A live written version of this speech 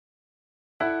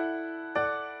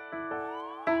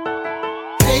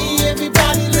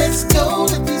everybody, let's go.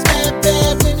 Let these bad,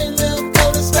 bad women look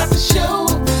go to start the show.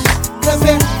 Cause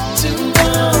they're two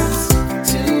moms,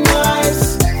 two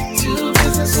wives, two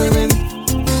business women.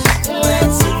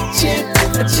 Let's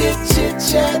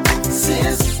chit-chat,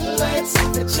 sis. Let's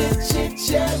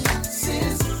chit-chat,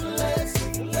 sis.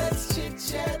 Let's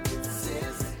chit-chat,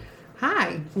 sis.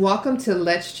 Hi, welcome to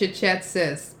Let's ChitChat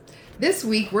Sis. This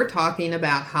week we're talking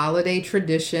about holiday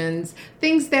traditions,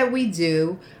 things that we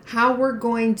do, how we're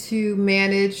going to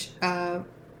manage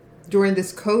during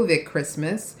this COVID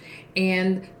Christmas,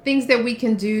 and things that we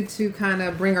can do to kind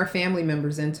of bring our family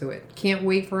members into it. Can't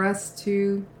wait for us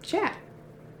to chat.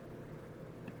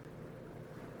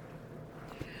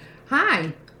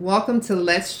 Hi, welcome to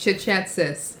Let's ChitChat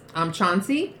Sis. I'm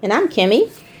Chauncey. And I'm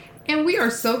Kimmy. And we are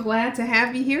so glad to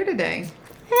have you here today.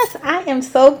 Yes, I am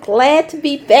so glad to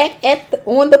be back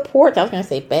on the porch. I was going to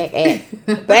say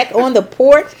back on the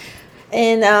porch.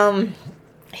 And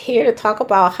here to talk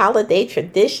about holiday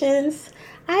traditions.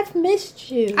 I've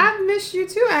missed you. I've missed you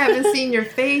too. I haven't seen your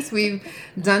face. We've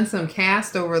done some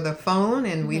cast over the phone,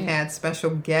 and we've had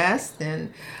special guests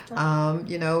and,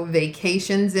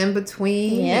 vacations in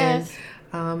between. Yes.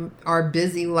 And our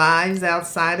busy lives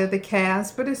outside of the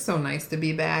cast. But it's so nice to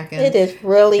be back. And, it is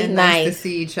really nice to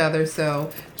see each other.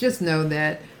 So just know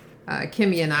that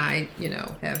Kimmy and I,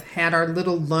 have had our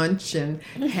little lunch and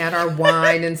had our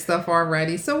wine and stuff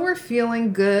already. So we're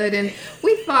feeling good. And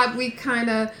we thought we'd kind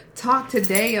of talk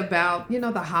today about,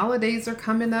 the holidays are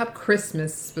coming up.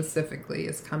 Christmas specifically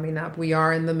is coming up. We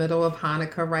are in the middle of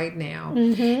Hanukkah right now.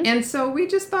 Mm-hmm. And so we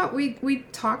just thought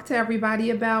we'd talk to everybody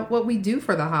about what we do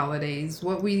for the holidays,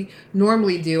 what we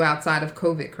normally do outside of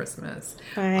COVID Christmas,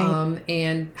 right.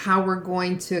 And how we're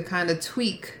going to kind of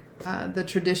tweak the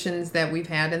traditions that we've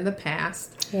had in the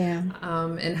past, and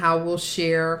how we'll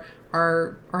share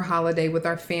our holiday with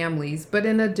our families, but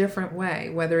in a different way,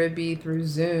 whether it be through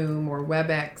Zoom or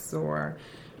WebEx or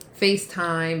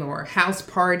FaceTime or House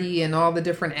Party and all the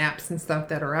different apps and stuff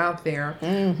that are out there.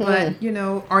 Mm-hmm. But,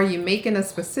 are you making a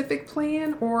specific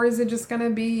plan, or is it just going to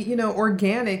be,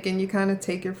 organic and you kind of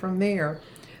take it from there?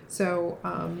 So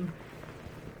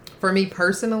for me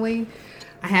personally,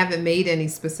 I haven't made any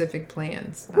specific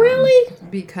plans. Really?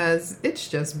 Because it's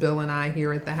just Bill and I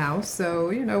here at the house. So,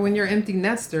 when you're empty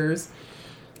nesters,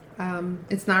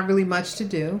 it's not really much to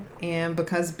do. And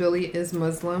because Billy is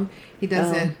Muslim, he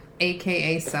doesn't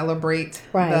AKA celebrate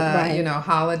the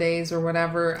holidays or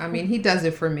whatever. I mean, he does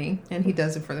it for me and he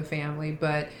does it for the family.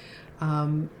 But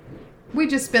we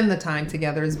just spend the time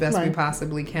together as best we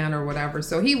possibly can or whatever.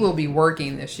 So he will be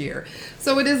working this year.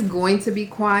 So it is going to be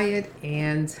quiet,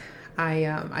 and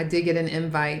I did get an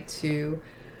invite to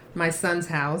my son's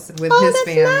house with his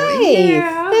family. Nice.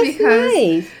 Yeah, that's because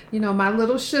nice. My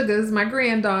little sugars, my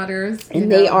granddaughters,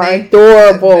 and they are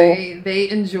adorable. They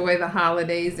enjoy the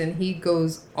holidays, and he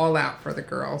goes all out for the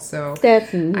girls. So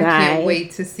that's nice. I can't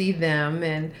wait to see them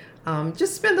and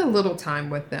just spend a little time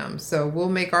with them. So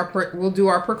we'll do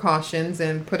our precautions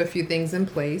and put a few things in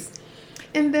place.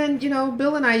 And then,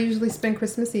 Bill and I usually spend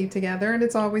Christmas Eve together, and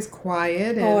it's always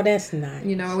quiet. And, that's nice.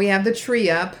 We have the tree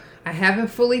up. I haven't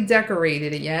fully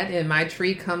decorated it yet, and my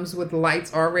tree comes with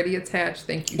lights already attached.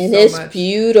 Thank you so much. And it's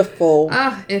beautiful.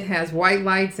 It has white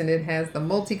lights, and it has the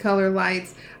multicolor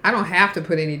lights. I don't have to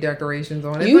put any decorations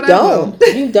on it. You but don't.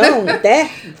 You don't.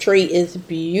 That tree is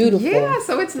beautiful. Yeah,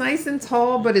 so it's nice and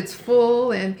tall, but it's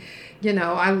full, and,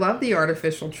 I love the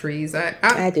artificial trees.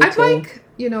 I do too. like,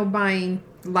 buying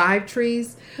live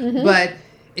trees, but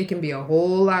it can be a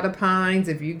whole lot of pines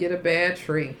if you get a bad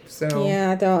tree. So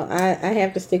yeah, I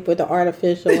have to stick with the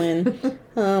artificial, and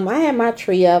I have my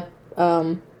tree up,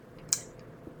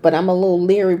 but I'm a little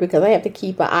leery because I have to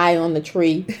keep an eye on the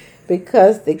tree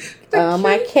because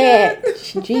my cat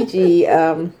Gigi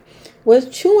was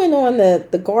chewing on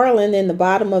the garland in the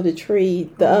bottom of the tree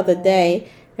the other day,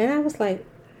 and I was like,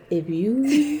 if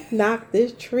you knock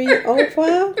this tree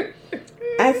over,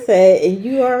 I said, and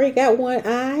you already got one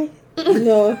eye,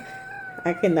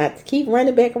 I cannot keep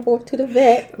running back and forth to the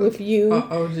vet with you.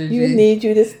 You need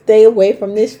you to stay away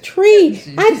from this tree.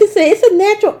 Gigi. I just say it's a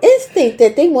natural instinct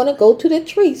that they want to go to the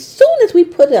tree. Soon as we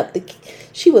put it up,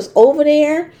 she was over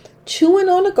there chewing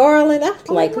on the garland. I was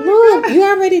like, look, you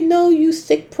already know you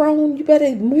sick prone. You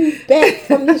better move back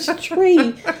from this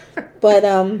tree. But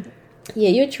yeah,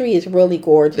 your tree is really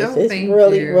gorgeous. It's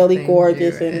really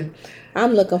gorgeous, and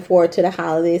I'm looking forward to the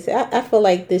holidays. I feel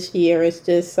like this year is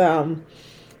just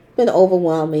been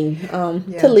overwhelming.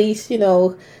 To least,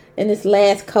 in this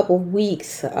last couple of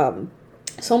weeks,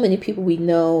 so many people we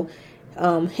know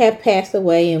have passed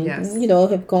away and,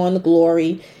 have gone to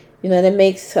glory. That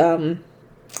makes a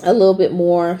little bit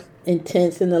more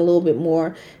intense and a little bit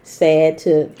more sad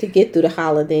to get through the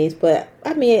holidays. But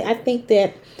I mean, I think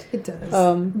that it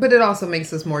does. But it also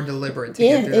makes us more deliberate to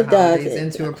get through the holidays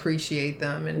and to appreciate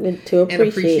them and to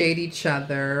appreciate each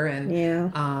other.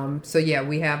 And so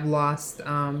we have lost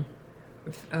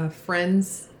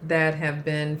friends that have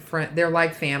been they're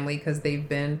like family because they've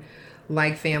been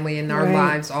like family in our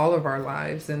lives, all of our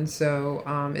lives. And so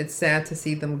it's sad to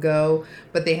see them go,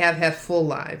 but they have had full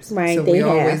lives. Right, so we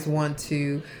always want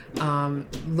to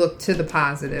look to the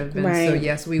positive. And so,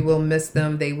 yes, we will miss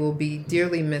them. They will be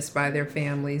dearly missed by their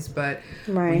families. But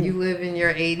when you live in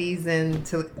your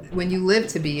 80s when you live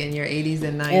to be in your 80s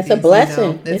and 90s, it's a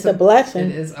blessing. It's a blessing.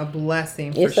 It is a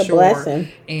blessing for sure. It's a blessing.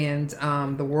 And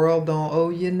the world don't owe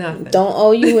you nothing. Don't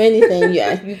owe you anything.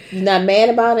 You're not mad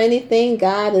about anything.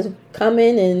 God is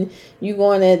coming and you're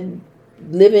going to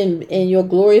live in your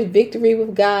glorious victory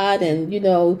with God, and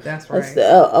that's right.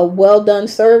 A well done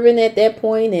servant at that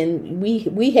point, and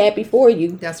we happy for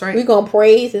you. That's right. We're gonna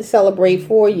praise and celebrate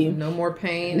for you. No more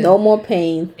pain. No more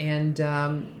pain. And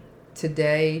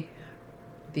today,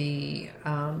 the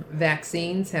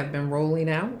vaccines have been rolling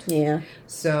out. Yeah.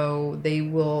 So they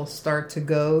will start to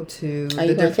go to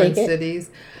the different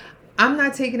cities. I'm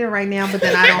not taking it right now, but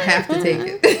then I don't have to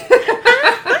take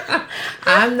it.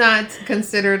 I'm not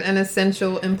considered an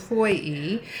essential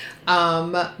employee.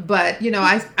 But,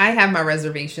 I have my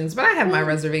reservations, but I have my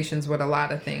reservations with a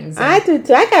lot of things. I do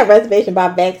too. I got a reservation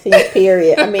about vaccines,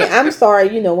 period. I mean, I'm sorry,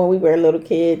 when we were little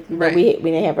kids, we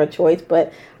didn't have a choice,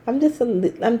 but I'm just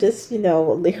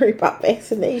leery about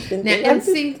vaccination. Now, and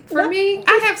see, for me,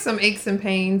 I have some aches and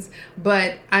pains,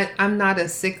 but I'm not a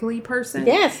sickly person.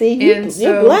 Yeah, see,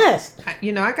 you're blessed.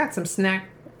 I got some snack,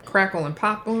 crackle, and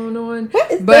pop going on.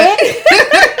 What is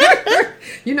that?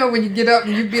 When you get up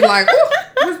and you be like, oh,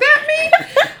 was that me?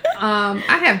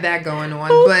 I have that going on,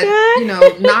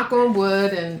 but knock on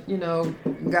wood, and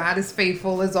God is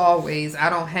faithful as always. I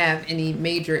don't have any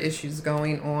major issues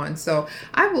going on, so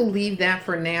I will leave that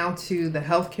for now to the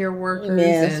healthcare workers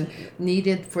and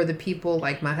needed for the people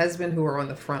like my husband who are on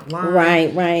the front line.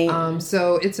 Right.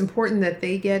 So it's important that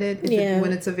they get it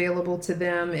when it's available to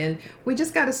them, and we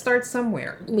just got to start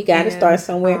somewhere. We got to start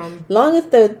somewhere. Long as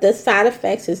the side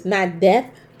effects is not death.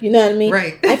 You know what I mean?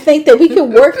 Right. I think that we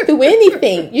can work through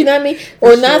anything. You know what I mean?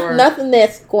 Or nothing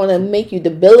that's going to make you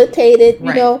debilitated.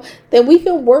 You know, then we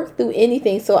can work through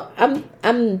anything. So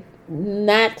I'm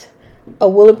not a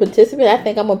willing participant. I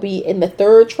think I'm gonna be in the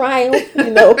third trial.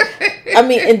 I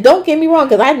mean, and don't get me wrong,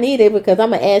 because I need it because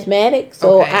I'm an asthmatic,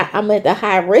 so I'm at the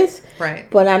high risk. Right.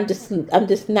 But I'm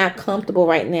just not comfortable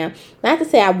right now. Not to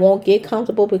say I won't get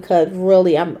comfortable, because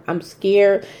really I'm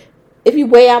scared. If you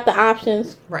weigh out the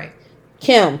options, right.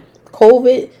 Kim,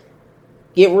 COVID,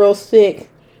 get real sick,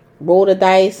 roll the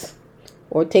dice,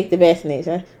 or take the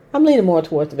vaccination. I'm leaning more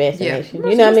towards the vaccination.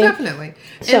 You know what I mean? Definitely.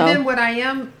 So, and then what I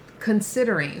am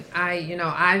considering, I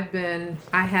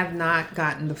have not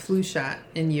gotten the flu shot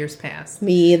in years past.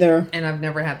 Me either. And I've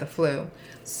never had the flu.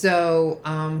 So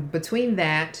between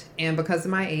that and because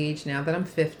of my age, now that I'm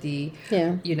 50,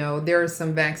 there are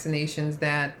some vaccinations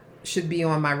that should be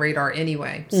on my radar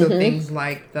anyway. So things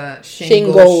like the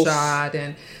shingles shot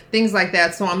and things like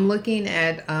that. So I'm looking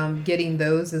at getting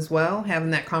those as well, having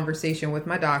that conversation with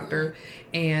my doctor.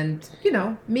 And,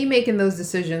 me making those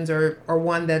decisions are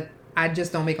one that I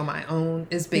just don't make on my own.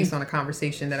 It's based on a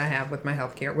conversation that I have with my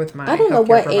healthcare, with my I don't know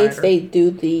what provider. age they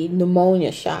do the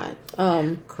pneumonia shot.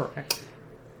 Correct.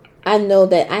 I know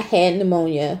that I had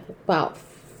pneumonia about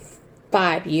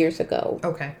 5 years ago.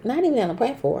 Okay. Not even on a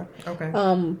platform. Okay.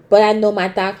 But I know my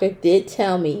doctor did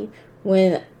tell me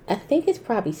when, I think it's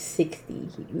probably 60,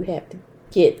 you have to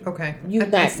get. Okay. You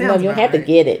don't have to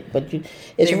get it, but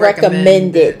it's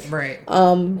recommended. It. Right.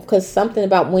 Because something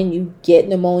about when you get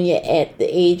pneumonia at the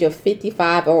age of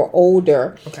 55 or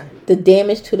older, the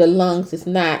damage to the lungs is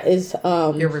irreparable.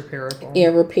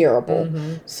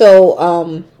 Mm-hmm.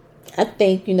 So, I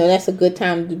think, that's a good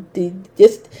time to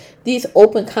just these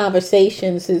open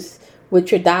conversations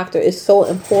with your doctor is so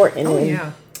important. Oh,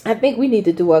 yeah. I think we need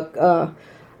to do a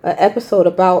episode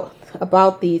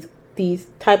about these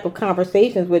type of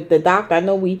conversations with the doctor. I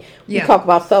know we talk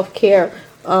about self-care,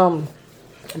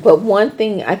 but one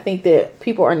thing I think that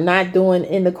people are not doing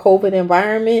in the COVID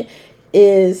environment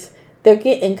is they're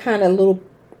getting kind of a little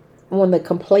on the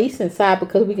complacent side,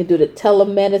 because we can do the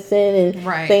telemedicine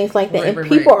and things like that. And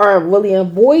people are really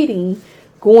avoiding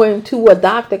going to a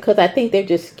doctor because I think they're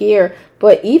just scared.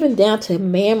 But even down to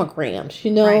mammograms,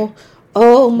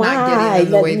 Oh not getting my!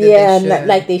 in the way that Yeah, they should.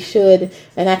 like they should,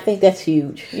 and I think that's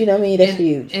huge. You know what I mean? That's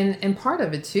huge. And part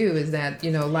of it too is that,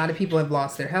 you know, a lot of people have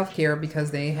lost their health care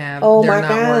because they have Oh they're my not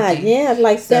God! working. Yeah,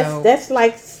 like So that's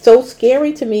like so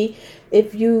scary to me.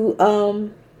 If you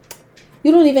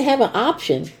you don't even have an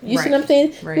option. You see Right. what I'm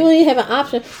saying? Right. You don't even have an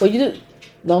option. Well, you don't.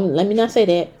 Let me not say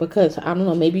that because I don't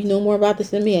know. Maybe you know more about this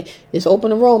than me. It's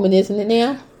open enrollment, isn't it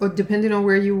now? well, depending on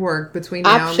where you work between now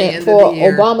and the Option end for of the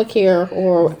year. Obamacare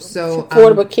or So,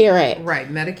 Affordable Care Act. Right.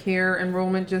 Medicare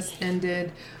enrollment just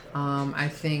ended. I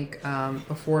think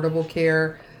Affordable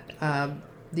Care,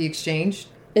 the exchange,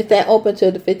 Is that open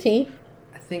till the 15th?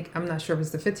 I'm not sure if it's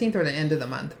the 15th or the end of the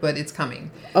month, but it's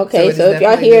coming. Okay, it so is if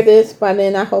y'all definitely hear this by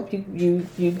then, I hope you do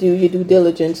your due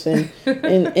diligence and,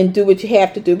 and do what you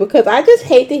have to do, because I just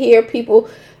hate to hear people.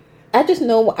 I just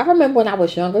know, I remember when I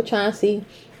was younger, Chauncey,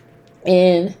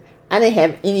 and I didn't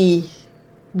have any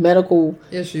medical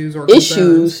issues,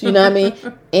 you know what I mean?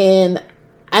 And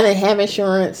I didn't have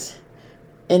insurance,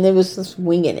 and it was just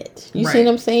winging it. You see Right.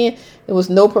 what I'm saying? There was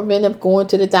no preventive going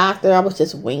to the doctor. I was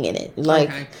just winging it. Like,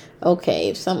 okay,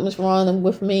 if something's wrong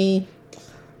with me,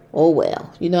 oh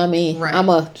well. You know what I mean? Right. I'm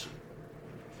a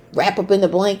wrap up in the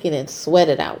blanket and sweat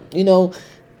it out. You know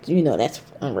that's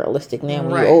unrealistic now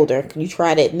when Right. you're older. You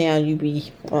try that now, you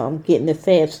be getting a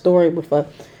sad story with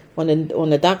on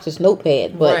the doctor's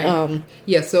notepad. But Right.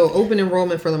 Yeah, so open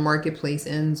enrollment for the marketplace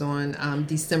ends on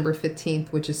December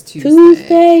 15th, which is Tuesday.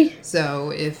 Tuesday.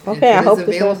 So if Okay, it I is hope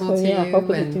available to you, I hope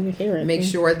and hear it. make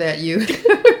sure that you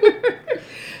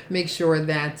make sure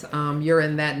that you're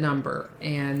in that number,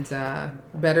 and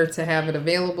better to have it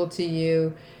available to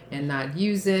you and not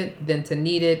use it than to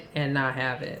need it and not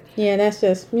have it. Yeah, that's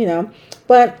just,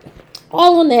 but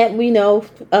all on that, we know,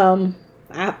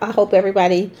 I hope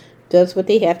everybody does what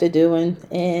they have to do,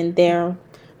 and they're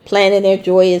planning their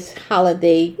joyous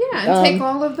holiday. Yeah, and take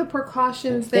all of the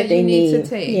precautions that you need to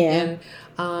take. Yeah.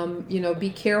 And, be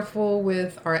careful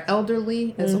with our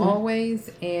elderly as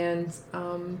always. And,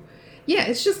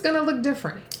 it's just going to look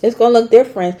different. It's going to look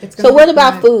different. So what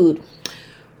about food?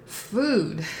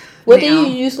 Food. What do you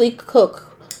usually cook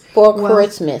for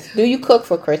Christmas? Do you cook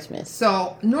for Christmas?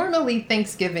 So normally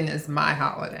Thanksgiving is my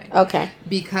holiday. Okay.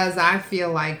 Because I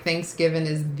feel like Thanksgiving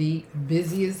is the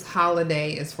busiest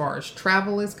holiday as far as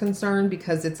travel is concerned,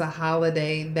 because it's a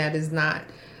holiday that is not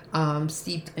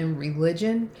steeped in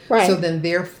religion. Right. So then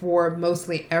therefore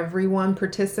mostly everyone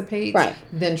participates. Right.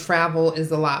 Then travel is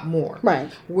a lot more.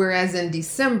 Right. Whereas in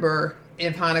December,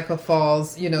 if Hanukkah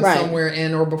falls, Right. somewhere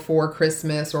in or before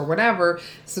Christmas or whatever,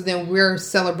 so then we're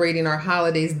celebrating our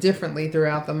holidays differently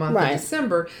throughout the month Right. of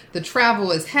December. The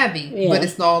travel is heavy, but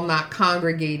it's all not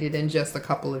congregated in just a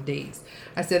couple of days.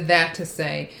 I said that to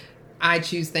say I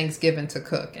choose Thanksgiving to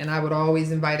cook, and I would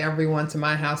always invite everyone to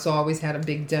my house, so I always had a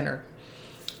big dinner.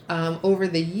 Over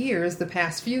the years, the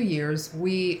past few years,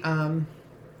 we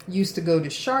used to go to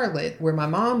Charlotte, where my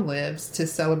mom lives, to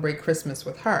celebrate Christmas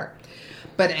with her.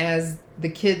 But as the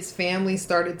kids' family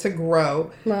started to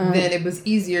grow, then it was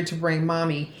easier to bring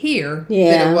mommy here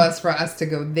than it was for us to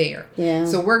go there. Yeah.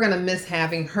 So we're going to miss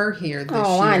having her here this year.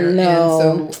 I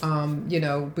know. And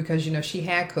so, because, she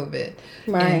had COVID.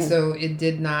 Right. And so it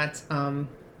did not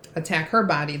attack her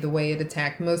body the way it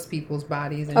attacked most people's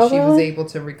bodies. And she was able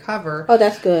to recover. Oh,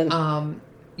 that's good.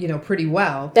 Pretty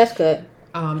well. That's good.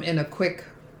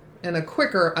 In a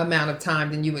quicker amount of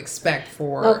time than you expect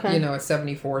for, a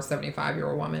 74,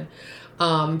 75-year-old woman.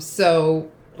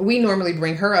 So we normally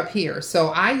bring her up here. So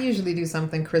I usually do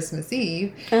something Christmas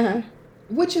Eve,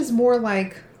 which is more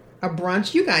like a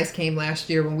brunch. You guys came last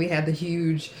year when we had the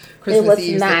huge Christmas Eve.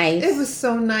 It was nice. It was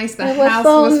so nice. The It was house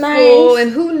so was nice. full.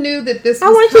 And who knew that this was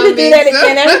I want coming? you to do that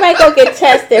again. Everybody go get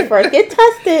tested first. Get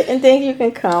tested, and then you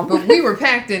can come. But we were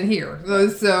packed in here.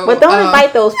 So, but don't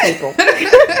invite those people.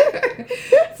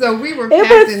 So we were It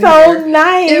packed was in so here.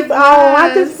 nice. It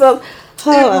I just felt...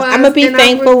 I'm going to be and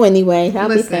thankful anyway. I'll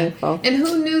be thankful. And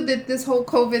who knew that this whole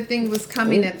COVID thing was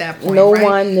coming at that point? No right?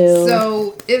 one knew.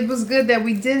 So it was good that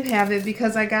we did have it,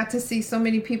 because I got to see so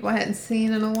many people I hadn't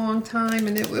seen in a long time.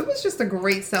 And it was just a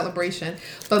great celebration.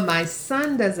 But my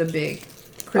son does a big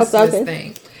Christmas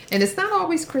thing. And it's not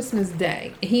always Christmas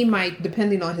Day. He might,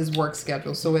 depending on his work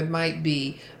schedule. So it might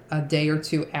be a day or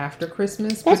two after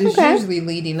Christmas. But it's usually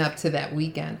leading up to that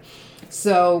weekend.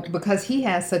 So because he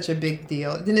has such a big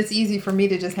deal, then it's easy for me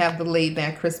to just have the laid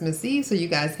back Christmas Eve. So you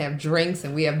guys have drinks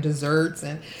and we have desserts.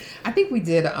 And I think we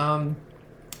did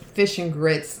fish and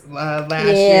grits last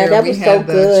Yeah, year. that We was had so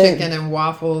the good. chicken and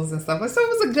waffles and stuff. So it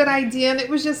was a good idea, and it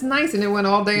was just nice, and it went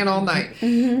all day and all night.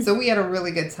 So we had a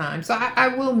really good time. So I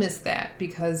will miss that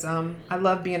because I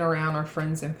love being around our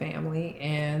friends and family,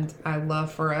 and I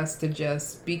love for us to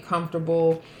just be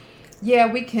comfortable.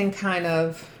 Yeah, we can kind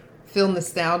of feel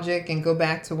nostalgic and go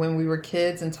back to when we were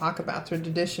kids and talk about the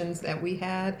traditions that we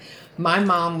had. My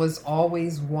mom was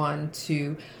always one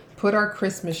to put our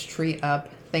Christmas tree up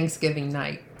Thanksgiving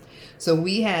night. So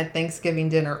we had Thanksgiving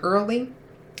dinner early.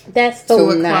 That's so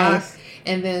 2:00, nice.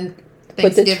 and then Put the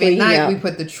Thanksgiving tree night up. we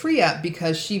put the tree up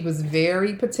because she was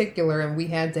very particular, and we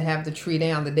had to have the tree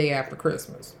down the day after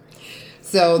Christmas.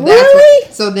 So that's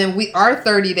Really? so then our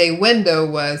 30-day window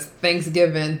was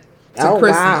Thanksgiving to Oh,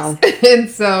 Christmas. wow. And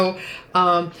so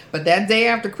but that day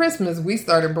after Christmas we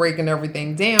started breaking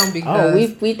everything down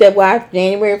because we did watch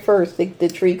January 1st the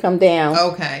tree come down.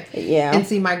 okay. Yeah. And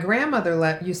see, my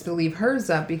grandmother used to leave hers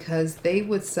up because they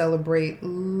would celebrate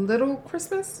Little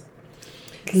Christmas.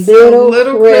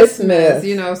 Little Christmas.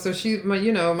 You know, so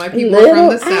my people are from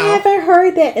the I South. haven't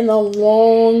heard that in a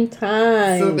long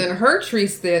time. So then her tree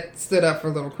stood up for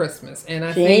Little Christmas. And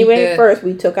I January think that 1st,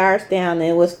 we took ours down,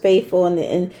 and it was faithful,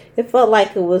 and it felt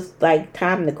like it was like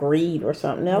time to grieve or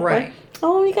something. I was Right. like,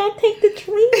 oh, we gotta take the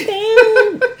tree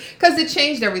down. because it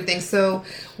changed everything. So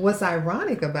what's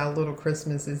ironic about Little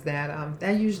Christmas is that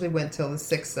that usually went till the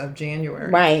 6th of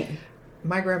January. Right.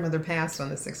 My grandmother passed on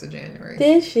the 6th of January.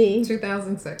 Did she?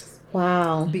 2006.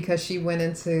 Wow. Because she went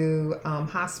into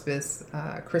hospice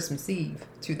Christmas Eve,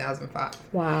 2005.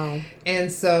 Wow.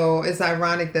 And so it's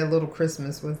ironic that Little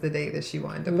Christmas was the day that she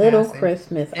wound up Little passing.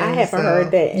 Christmas. I And haven't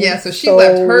heard that. Yeah, so she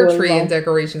left her tree and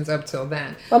decorations up till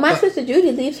then. Well, my sister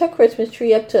Judy leaves her Christmas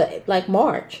tree up to like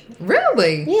March.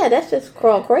 Really? Yeah, that's just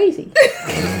crazy.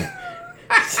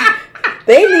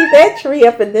 They leave that tree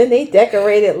up and then they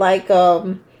decorate it like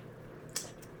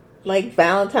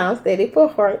Valentine's Day. They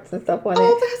put hearts and stuff on it.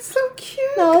 Oh, that's so cute.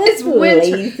 No, that's it's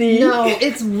winter. lazy. No,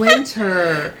 it's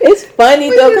winter. It's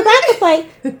funny though, because I was like,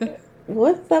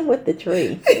 what's up with the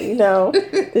tree? You know,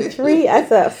 the tree. I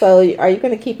said, so are you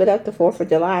going to keep it up to 4th of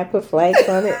July, put flags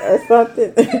on it or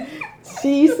something?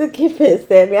 She used to get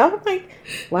pissed at me. I was like,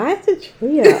 why is the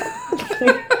tree up?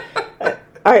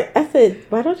 All right, I said,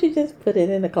 why don't you just put it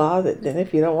in the closet then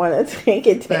if you don't want to take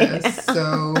it down? That is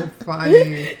so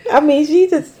funny. I mean, she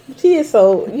is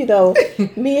so,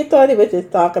 me and Tony was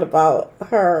just talking about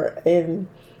her and,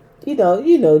 you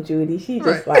know, Judy. She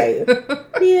just right. like,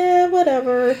 yeah,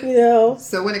 whatever,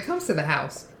 So when it comes to the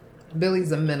house,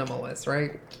 Billy's a minimalist,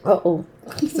 right? Uh-oh.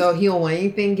 So he don't want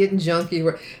anything getting junky.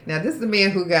 Now, this is the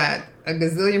man who got a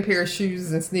gazillion pair of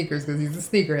shoes and sneakers because he's a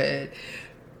sneakerhead.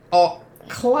 All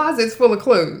closets full of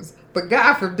clothes. But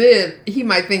God forbid, he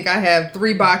might think I have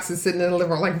 3 boxes sitting in the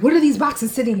living room. Like, what are these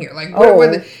boxes sitting here? Like, where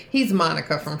were they? He's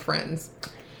Monica from Friends.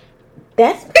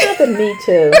 That's kind of me,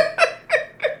 too.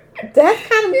 That's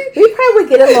kind of... We probably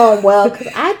get along well, because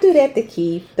I do that to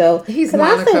Keith, though. He's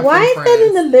Monica Monica I said, why is from that Friends.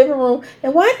 in the living room?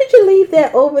 And why did you leave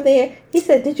that over there? He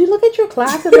said, did you look at your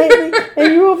closet lately?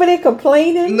 And you were over there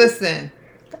complaining? Listen,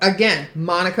 again,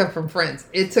 Monica from Friends.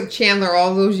 It took Chandler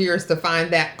all those years to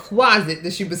find that closet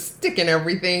that she was sticking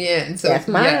everything in. So That's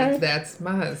mine. Yeah, that's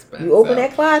my husband. You open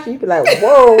that closet, you be like,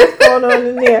 whoa, what's going on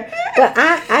in there? But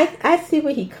I see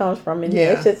where he comes from in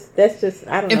there. That's just,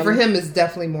 I don't know. And for him, it's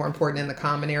definitely more important in the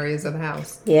common areas of the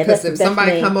house. Yeah, because if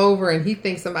somebody me. come over and he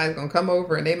thinks somebody's going to come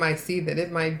over and they might see that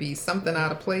it might be something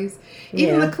out of place.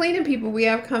 Even the cleaning people we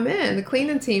have come in, the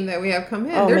cleaning team that we have come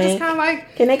in, they're just kind of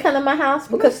like... Can they come to my house?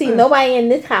 Because see, nobody in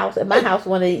this house, in my house,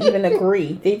 want to even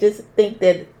agree. They just think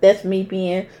that that's me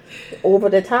being over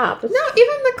the top. No,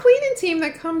 even the cleaning team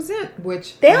that comes in,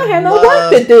 which they don't have no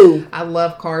work to do. I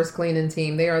love Car's cleaning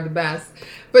team. They are the best.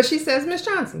 But she says, Miss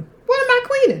Johnson, what am I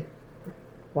cleaning?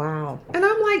 Wow. And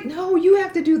I'm like, no, you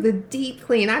have to do the deep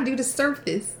clean. I do the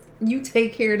surface. You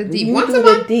take care of the deep. You Once do a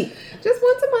month. Deep. Just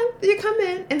once a month, you come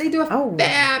in and they do a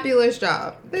fabulous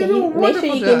job. They Can do a you make wonderful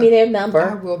sure you job. give me their number?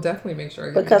 I will definitely make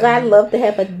sure. Because I love to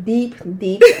have a deep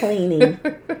cleaning.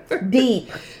 Deep.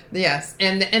 Yes,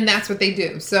 and that's what they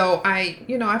do. So I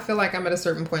feel like I'm at a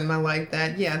certain point in my life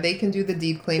that they can do the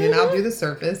deep clean and I'll do the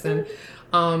surface and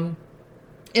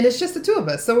it's just the two of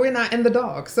us. So we're not in the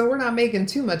dog. So we're not making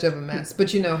too much of a mess. But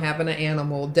having an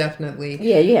animal definitely.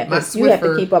 Yeah, you have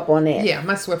to keep up on that. Yeah,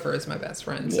 my Swiffer is my best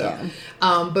friend. So,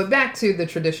 yeah. But back to the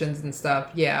traditions and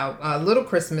stuff. Yeah, Little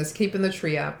Christmas, keeping the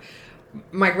tree up.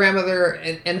 My grandmother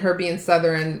and her being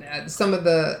Southern, some of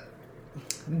the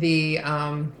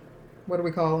what do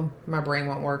we call them? My brain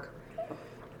won't work.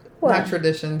 What? Not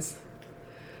traditions.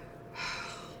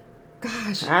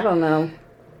 Gosh. I don't know.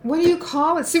 What do you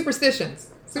call it? Superstitions.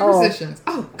 Superstitions.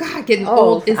 Oh God, getting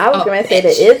old is I was going to say the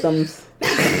isms.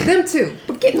 Them too,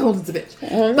 but getting old is a bitch.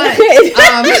 But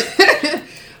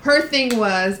her thing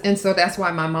was, and so that's why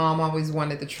my mom always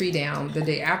wanted the tree down the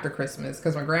day after Christmas,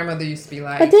 because my grandmother used to be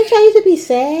like, but didn't y'all used to be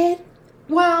sad?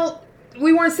 Well,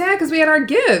 we weren't sad because we had our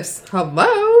gifts. Hello.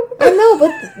 I know,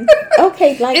 but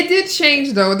okay, like it did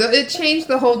change though. It changed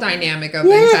the whole dynamic of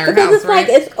the entire house. Because it's right?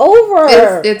 like it's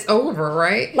over. It's over,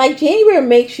 right? Like January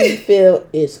makes you feel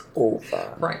it's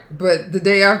over, right? But the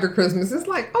day after Christmas, it's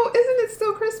like, oh, isn't it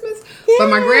still Christmas? Yeah. But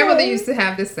my grandmother used to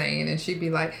have this saying, and she'd be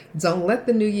like, "Don't let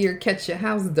the new year catch your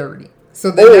house dirty." So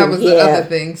then that was the other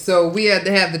thing. So we had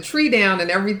to have the tree down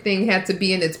and everything had to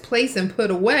be in its place and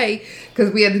put away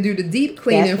because we had to do the deep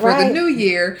cleaning for the new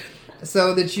year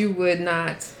so that you would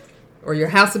not, or your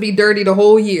house would be dirty the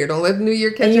whole year. Don't let the new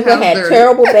year catch your house dirty. And you had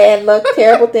terrible bad luck,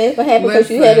 terrible things would happen because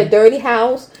you had a dirty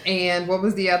house. And what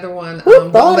was the other one?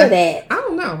 Who thought of that? I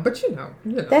don't know, but you know.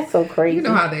 That's so crazy. You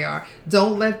know how they are.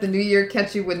 Don't let the new year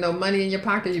catch you with no money in your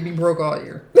pocket. You'll be broke all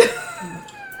year.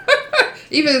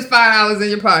 Even if it's $5 in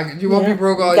your pocket, you won't be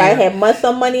broke all year. You gotta have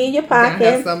some money in your pocket. You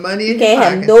gotta have some money in your pocket. You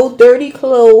can't have no dirty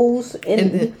clothes.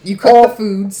 And you cook the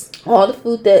foods. All the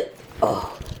food that,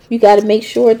 you gotta make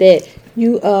sure that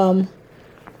you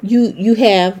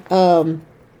have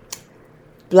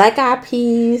black eyed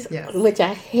peas, which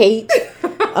I hate.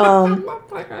 I love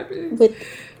black eyed peas. But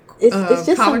it's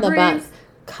just something about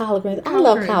collard greens. I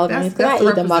love collard greens because I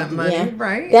eat them up. Money,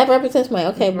 right? That represents money.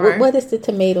 Okay, right. What is the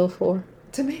tomato for?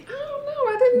 Tomato? I don't know.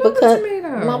 I didn't know the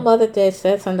tomato. My mother did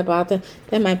said something about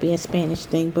that might be a Spanish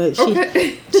thing, but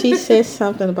she says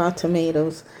something about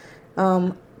tomatoes.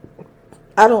 I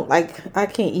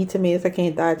can't eat tomatoes. I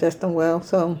can't digest them well.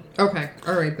 So okay,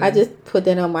 all right. Then. I just put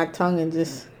that on my tongue and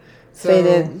just say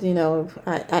that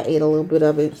I ate a little bit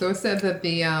of it. So it said that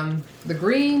the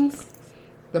greens,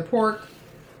 the pork,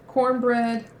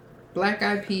 cornbread, black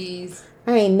eyed peas.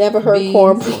 I ain't never heard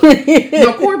cornbread.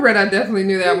 No, cornbread, I definitely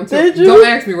knew that one too. Did you? Don't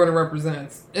ask me what it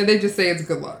represents. And they just say it's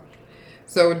good luck.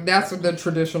 So that's the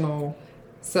traditional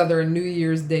Southern New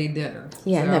Year's Day dinner.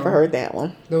 Yeah, I never heard that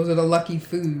one. Those are the lucky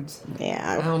foods.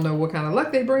 Yeah. I don't know what kind of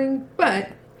luck they bring, but,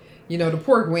 the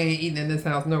pork we ain't eating in this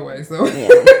house no way. So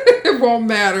it won't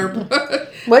matter.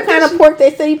 But what kind of pork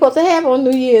they say you're supposed to have on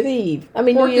New Year's Eve? I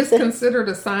mean, pork is considered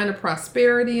a sign of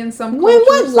prosperity in some cultures. When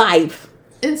what life?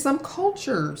 In some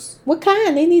cultures. What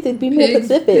kind? They need to be more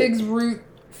specific. Pigs root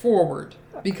forward.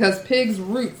 Because pigs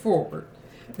root forward.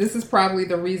 This is probably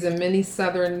the reason many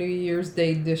Southern New Year's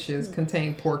Day dishes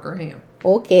contain pork or ham.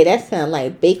 Okay, that sounds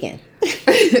like bacon.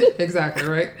 Exactly,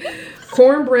 right?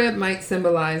 Cornbread might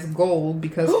symbolize gold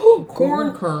because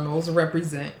corn kernels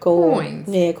represent coins.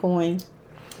 Yeah, coins.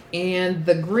 And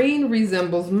the green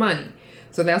resembles money.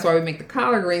 So that's why we make the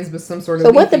collard greens with some sort of...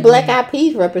 So what the black eyed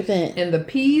peas represent? And the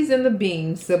peas and the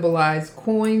beans symbolize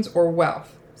coins or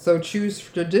wealth. So choose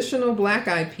traditional black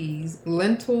eyed peas,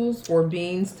 lentils, or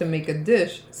beans to make a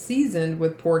dish seasoned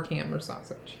with pork, ham, or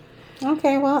sausage.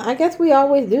 Okay, well, I guess we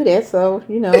always do that. So,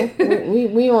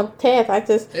 we on task. I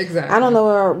don't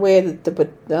know where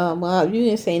well, you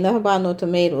didn't say nothing about no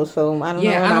tomatoes. So I don't know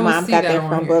where my mom got that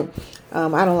from. Here.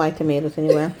 But I don't like tomatoes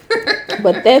anyway.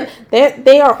 But that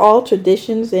they are all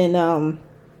traditions, and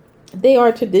they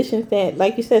are traditions that,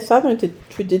 like you said, Southern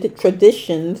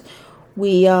traditions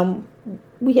we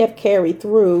have carried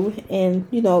through, and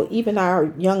even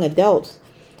our young adults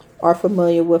are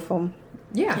familiar with them.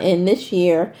 Yeah. And this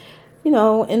year, in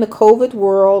the COVID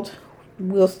world,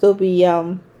 we'll still be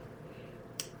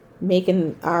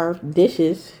making our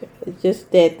dishes. It's just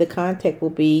that the contact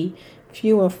will be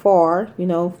few and far,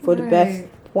 for the best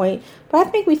point. But I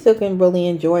think we still can really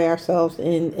enjoy ourselves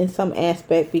in some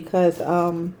aspect because,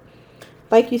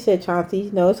 like you said,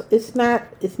 Chauncey, it's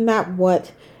not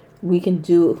what we can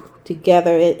do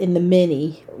together in the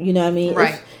mini. You know what I mean?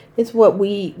 Right. It's what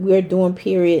we're doing,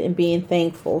 period, and being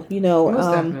thankful.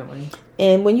 Most definitely.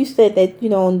 And when you said that,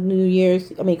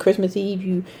 on Christmas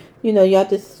Eve, y'all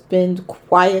just spend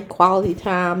quiet, quality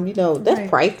time. That's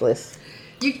priceless.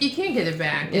 You can't get it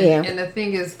back. And the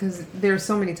thing is, because there's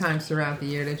so many times throughout the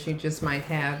year that you just might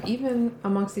have, even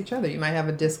amongst each other, you might have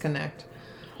a disconnect.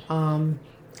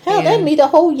 Hell, that me the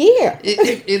whole year.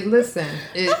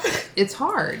 It's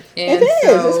hard. And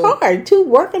it's hard. Two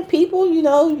working people,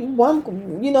 your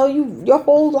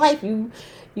whole life, you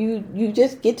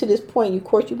just get to this point. Of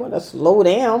course, you want to slow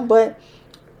down, but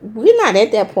we're not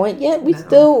at that point yet. We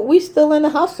still in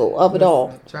the hustle of it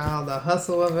all. Child, the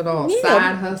hustle of it all. Yeah.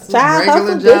 Side hustle,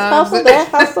 regular jobs. This hustle, that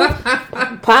hustle,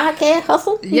 podcast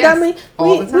hustle. You know what I mean?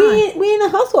 All the time. We in the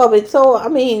hustle of it. So,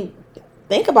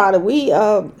 think about it.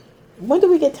 When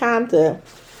do we get time to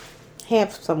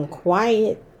have some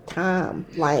quiet time.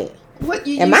 Like, what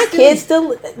you and my kids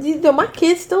still, my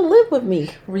kids still live with me.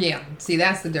 Yeah, see,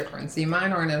 that's the difference. See,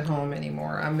 mine aren't at home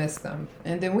anymore. I miss them.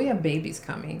 And then we have babies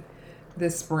coming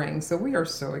this spring, so we are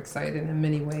so excited in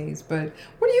many ways. But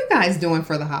what are you guys doing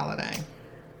for the holiday?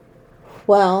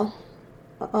 Well,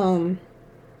 the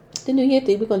New Year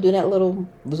thing, we're gonna do that little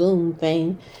Zoom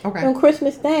thing. Okay. On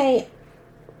Christmas Day,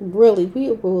 really,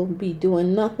 we will be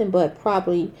doing nothing but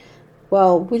probably.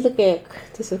 Well, we look at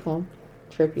this is gonna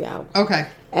trip you out. Okay.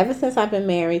 Ever since I've been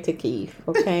married to Keith,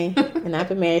 okay, and I've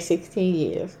been married 16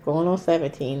 years, going on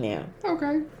 17 now.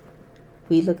 Okay.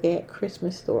 We look at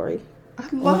Christmas Story. I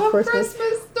love Christmas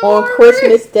Story. On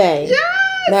Christmas Day.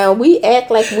 Yes. Now, we act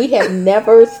like we have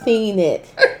never seen it.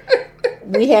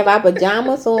 We have our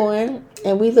pajamas on,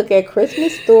 and we look at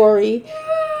Christmas Story,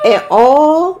 and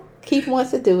all Keith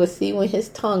wants to do is see when his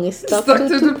tongue is stuck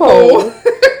to the pole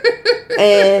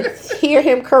and hear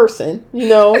him cursing, you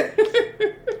know.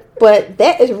 But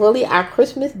that is really our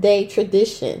Christmas Day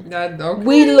tradition. Okay.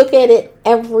 We look at it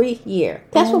every year.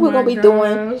 That's what we're going to be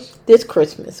doing this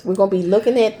Christmas. We're going to be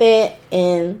looking at that,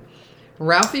 and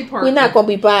Ralphie Parker. we're not going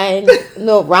to be buying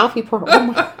no Ralphie Parker.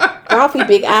 Oh Ralphie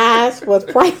Big Eyes was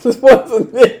priceless,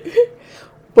 wasn't it?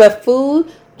 But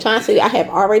food, trying to say, I have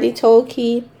already told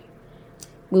Keith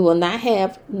we will not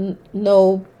have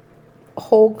no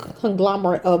whole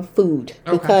conglomerate of food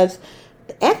because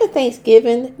after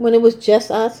Thanksgiving, when it was just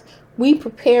us, we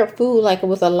prepared food like it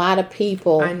was a lot of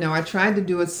people. I know. I tried to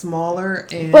do it smaller,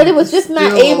 but it was just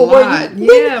not able.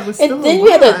 It was still and then you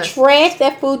had to trash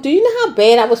that food. Do you know how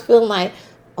bad I was feeling? Like,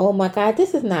 oh my God,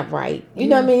 this is not right. You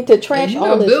know what I mean? To trash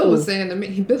all this Bill food. Was saying to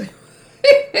me,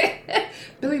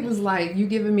 Billy was like, "You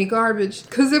giving me garbage?"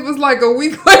 Because it was like a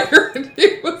week later, and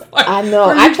he was like, "I know."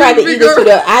 I tried to eat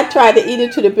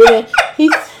it to the building.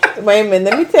 Wait a minute.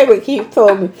 Let me tell you what Keith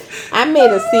told me. I made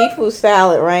a seafood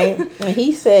salad, right? And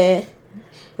he said,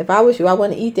 if I was you, I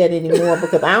wouldn't eat that anymore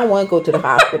because I don't want to go to the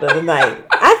hospital tonight.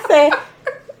 I said,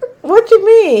 what you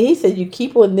mean? He said, you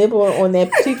keep on nibbling on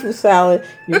that seafood salad,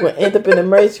 you're going to end up in the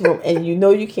emergency room, and you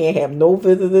know you can't have no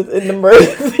visitors in the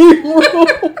emergency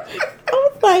room. I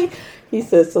was like, he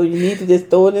said, so you need to just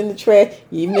throw it in the trash.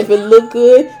 Even if it look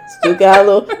good, still got a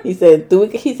little, he said, do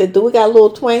it got a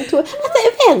little twang to it? I said,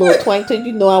 if it had a little twang to it,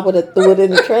 you know I would have threw it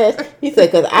in the trash. He said,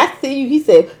 because I see you. He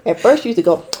said, at first you used to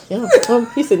go,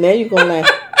 he said, now you're going to laugh.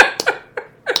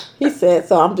 He said,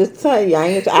 so I'm just telling you,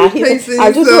 I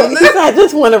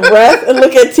just want to rest and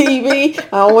look at TV.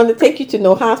 I don't want to take you to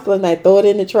no hospital and I throw it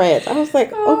in the trash. I was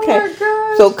like, okay.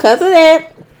 So because of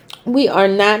that, we are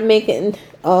not making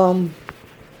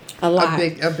a lot.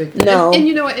 A big. No. And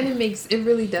you know what? And it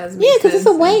really does make sense. Yeah, because it's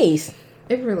a waste.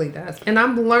 It really does. And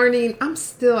I'm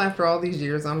still, after all these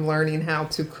years, I'm learning how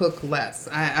to cook less.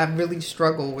 I really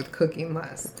struggle with cooking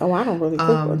less. Oh, I don't really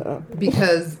cook with her.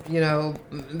 Because,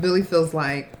 Billy feels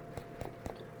like,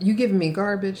 you giving me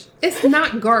garbage? It's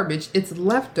not garbage. It's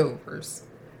leftovers.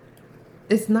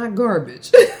 It's not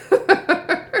garbage.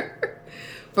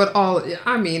 But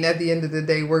at the end of the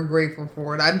day, we're grateful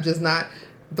for it. I'm just not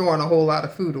throwing a whole lot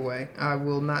of food away. I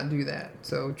will not do that.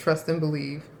 So trust and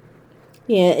believe.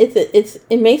 Yeah,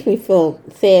 it makes me feel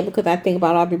sad because I think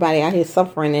about everybody out here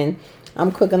suffering, and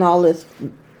I'm cooking all this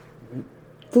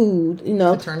food,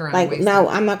 Turn around like now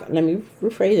I'm not. Let me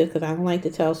rephrase it because I don't like to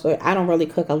tell stories. I don't really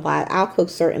cook a lot. I'll cook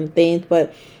certain things,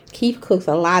 but Keith cooks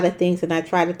a lot of things, and I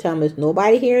try to tell him there's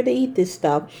nobody here to eat this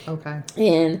stuff. Okay.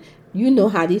 And you know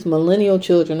how these millennial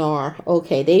children are.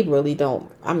 Okay, they really don't.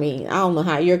 I don't know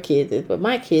how your kids is, but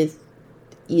my kids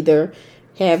either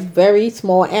have very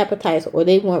small appetites or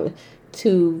they want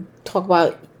to talk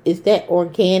about, is that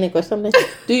organic or something?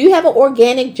 Do you have an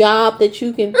organic job that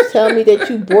you can tell me that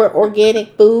you bought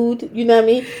organic food? You know what I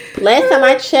mean? Last time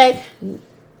I checked,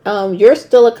 you're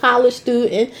still a college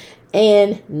student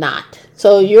and not.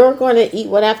 So you're going to eat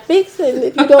what I fix, and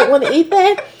if you don't want to eat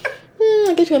that,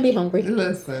 I guess you're going to be hungry.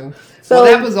 Listen. So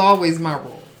that was always my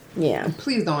rule. Yeah.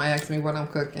 Please don't ask me what I'm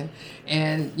cooking.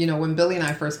 And, when Billy and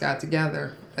I first got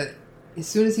together, as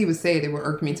soon as he would say it, it would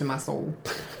irk me to my soul.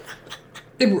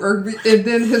 It would irk me.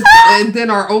 And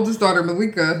then our oldest daughter,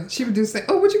 Malika, she would just say,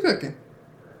 oh, what you cooking?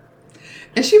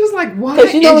 And she was like, why?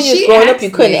 Because when you was growing up,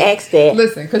 you couldn't ask that.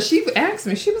 Listen, because she asked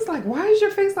me, she was like, why is your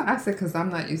face like? I said, because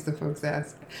I'm not used to folks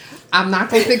asking. I'm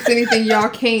not going to fix anything y'all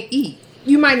can't eat.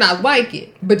 You might not like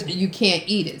it, but you can't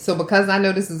eat it. So because I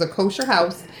know this is a kosher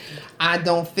house, I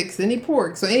don't fix any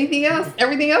pork. So everything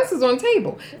else is on the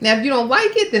table. Now, if you don't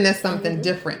like it, then that's something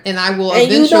different. And I will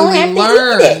eventually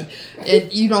learn.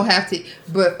 And you don't have to,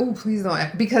 but please don't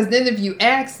ask. Because then if you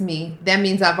ask me, that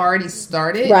means I've already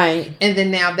started. Right. And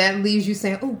then now that leaves you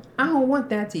saying, I don't want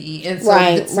that to eat. And so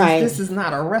since this is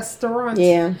not a restaurant,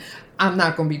 I'm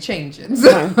not going to be changing.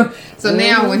 So, so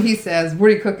now when he says, what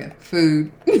are you cooking?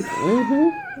 Food.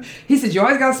 He said, you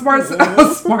always got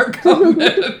a smart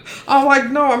comment. I'm like,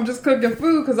 no, I'm just cooking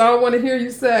food because I don't want to hear you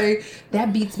say,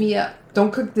 that beats me up.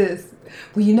 Don't cook this.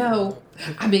 Well,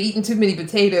 I've been eating too many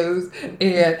potatoes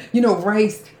and,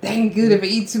 rice, that ain't good if I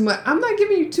eat too much. I'm not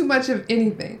giving you too much of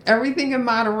anything. Everything in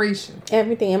moderation.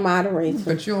 Everything in moderation.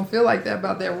 But you don't feel like that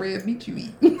about that red meat you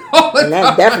eat. And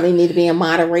that definitely need to be in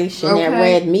moderation, that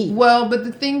red meat. Well, but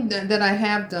the thing that I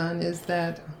have done is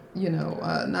that,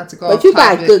 not to go off topic. But you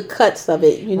buy good cuts of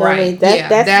it. You know what I mean?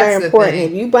 That's very important.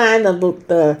 If you buying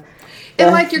the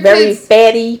and like your very kids,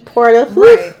 fatty part of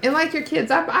food. Right. And like your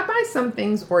kids, I buy some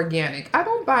things organic. I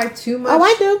don't buy too much. Oh,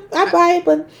 I do. I buy it,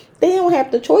 but they don't have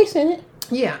the choice in it.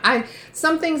 Yeah.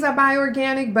 Some things I buy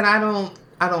organic, but I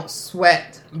don't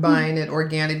sweat buying it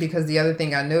organic because the other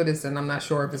thing I noticed, and I'm not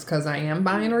sure if it's because I am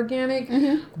buying organic,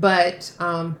 but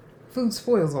food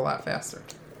spoils a lot faster.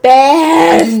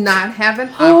 I do not have an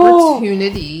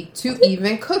opportunity to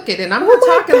even cook it. And I'm not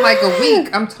talking like a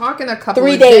week. I'm talking a couple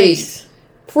 3 of days.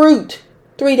 Fruit.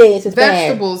 3 days is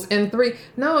vegetables bad. In 3.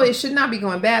 No, it should not be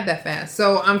going bad that fast.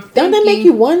 So I'm thinking. Don't that make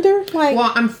you wonder?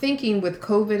 Well, I'm thinking with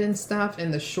COVID and stuff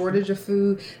and the shortage of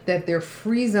food that they're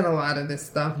freezing a lot of this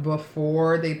stuff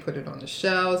before they put it on the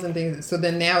shelves and things. So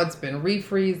then now it's been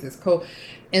refreezed. It's cold.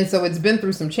 And so it's been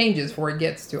through some changes before it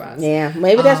gets to us. Yeah,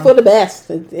 maybe that's for the best.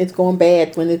 It's going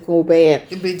bad when it's going bad.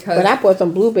 But I bought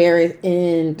some blueberries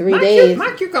in 3 days.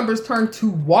 My cucumbers turned to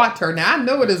water. Now, I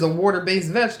know it is a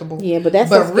water-based vegetable. Yeah, but that's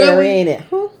so scary, ain't it?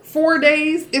 4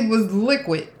 days, it was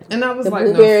liquid. And I was the like,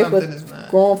 blueberries no, something is not.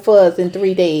 Growing fuzz in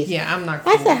 3 days. Yeah, I'm not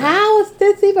cool. I said, how is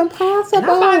this even possible? And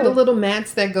I buy the little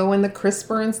mats that go in the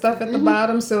crisper and stuff at the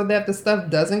bottom so that the stuff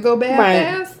doesn't go bad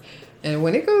fast. And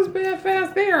when it goes bad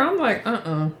fast there, I'm like,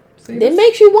 See, it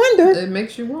makes you wonder. It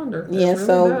makes you wonder. Yeah, it really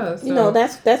so,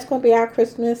 does, that's going to be our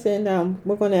Christmas, and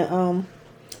we're going to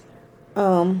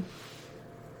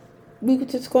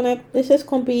it's just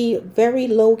going to be very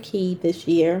low key this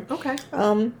year. Okay.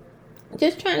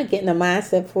 Just trying to get in the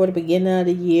mindset for the beginning of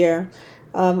the year.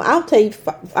 I'll tell you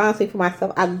honestly for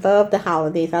myself, I love the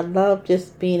holidays. I love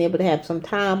just being able to have some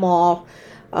time off.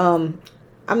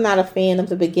 I'm not a fan of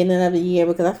the beginning of the year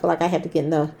because I feel like I have to get in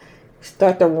the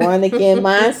start the run again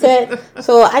mindset.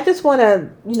 So I just want to,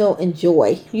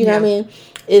 enjoy. You know what I mean?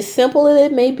 As simple as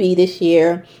it may be this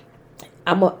year,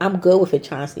 I'm good with it,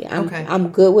 Chauncey. I'm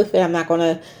good with it. I'm not going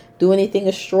to do anything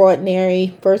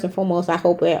extraordinary. First and foremost, I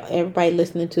hope everybody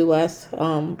listening to us,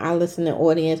 our listening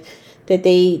audience, that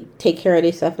they take care of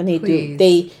themselves and they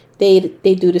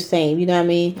do the same. You know what I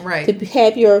mean? Right. To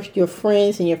have your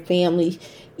friends and your family,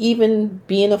 even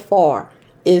being afar,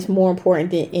 is more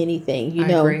important than anything. I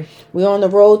agree. We're on the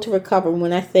road to recovery.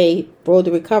 When I say road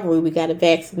to recovery, we got a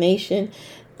vaccination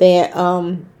that's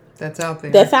out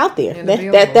there. That's out there.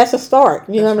 That's a start.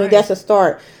 You know what I mean? That's a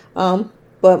start.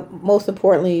 But most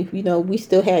importantly, we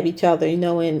still have each other, and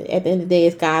at the end of the day,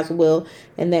 it's God's will,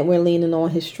 and that we're leaning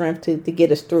on His strength to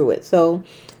get us through it. So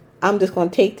I'm just going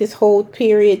to take this whole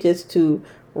period just to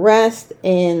rest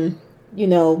and,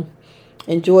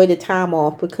 enjoy the time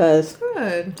off because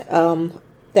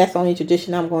that's the only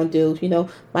tradition I'm going to do.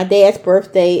 My dad's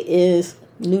birthday is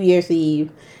New Year's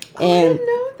Eve. And I didn't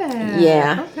know that.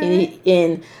 Yeah. Okay.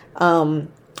 And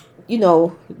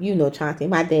Chauncey,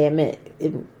 my dad meant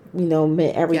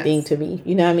everything to me.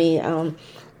 You know what I mean?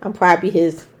 I'm probably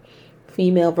his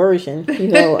female version.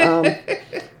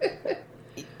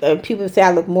 People say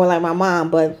I look more like my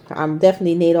mom, but I'm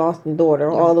definitely Nate Austin's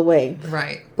daughter all the way.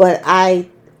 Right. But I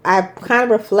kind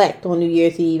of reflect on New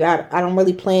Year's Eve. I don't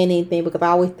really plan anything because I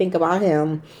always think about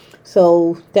him.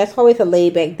 So that's always a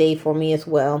laid back day for me as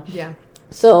well. Yeah.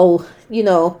 So,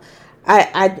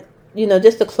 I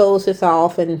just to close this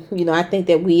off, and, I think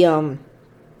that we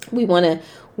want to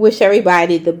wish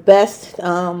everybody the best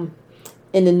in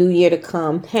the new year to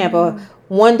come. Have a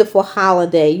wonderful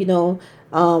holiday,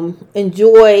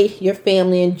 enjoy your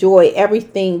family, enjoy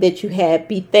everything that you have.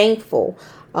 Be thankful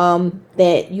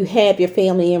that you have your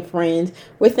family and friends.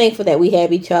 We're thankful that we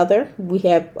have each other. We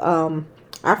have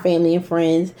our family and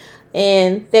friends,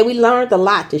 and that we learned a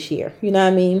lot this year. You know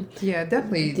what I mean? Yeah,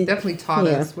 definitely taught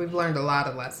us. We've learned a lot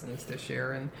of lessons this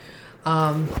year, and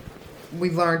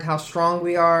we've learned how strong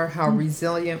we are, how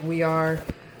resilient we are.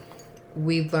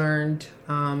 We've learned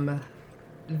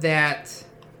that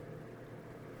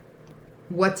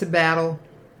what to battle,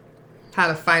 how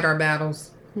to fight our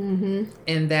battles,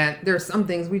 and that there's some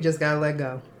things we just gotta let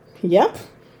go. Yep.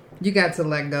 You got to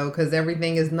let go, because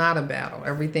everything is not a battle.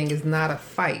 Everything is not a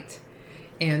fight.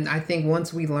 And I think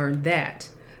once we learn that,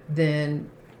 then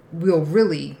we'll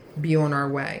really be on our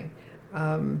way.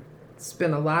 It's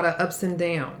been a lot of ups and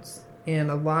downs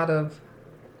and a lot of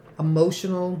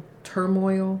emotional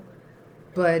turmoil,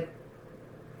 but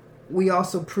we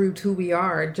also proved who we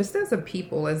are just as a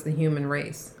people, as the human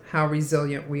race, how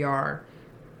resilient we are,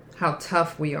 how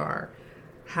tough we are,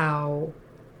 how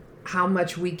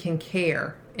much we can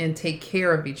care and take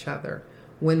care of each other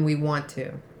when we want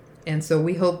to. And so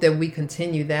we hope that we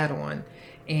continue that on.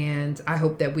 And I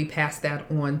hope that we pass that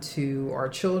on to our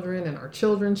children and our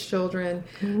children's children.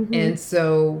 Mm-hmm. And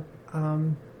so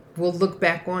we'll look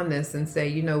back on this and say,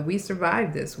 you know, we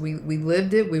survived this. We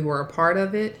lived it. We were a part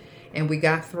of it. And we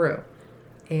got through.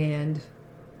 And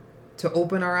to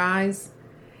open our eyes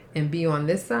and be on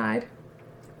this side,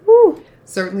 woo,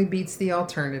 certainly beats the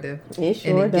alternative. It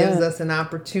sure and it gives us an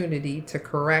opportunity to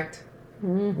correct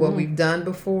what we've done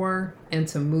before and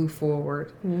to move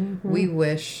forward. Mm-hmm. We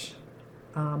wish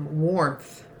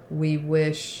warmth. We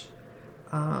wish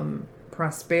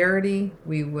prosperity.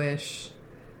 We wish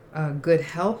good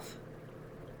health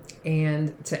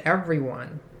and to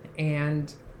everyone.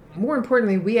 And more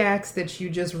importantly, we ask that you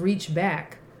just reach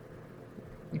back.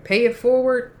 You pay it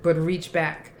forward, but reach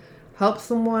back. Help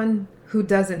someone who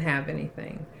doesn't have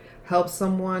anything. Help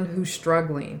someone who's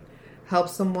struggling. Help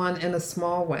someone in a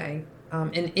small way,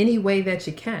 in any way that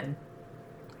you can.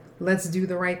 Let's do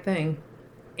the right thing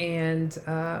and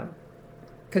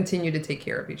continue to take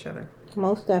care of each other.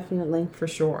 Most definitely. For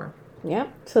sure.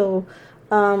 Yep. So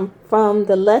from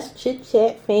the Let's Chit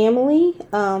Chat family,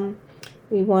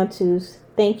 we want to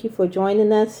thank you for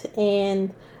joining us,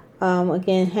 and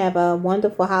again, have a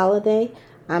wonderful holiday.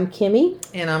 I'm Kimmy.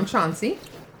 And I'm Chauncey.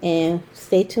 And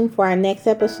stay tuned for our next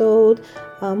episode,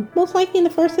 most likely in the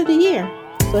first of the year.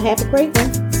 So have a great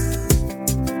one.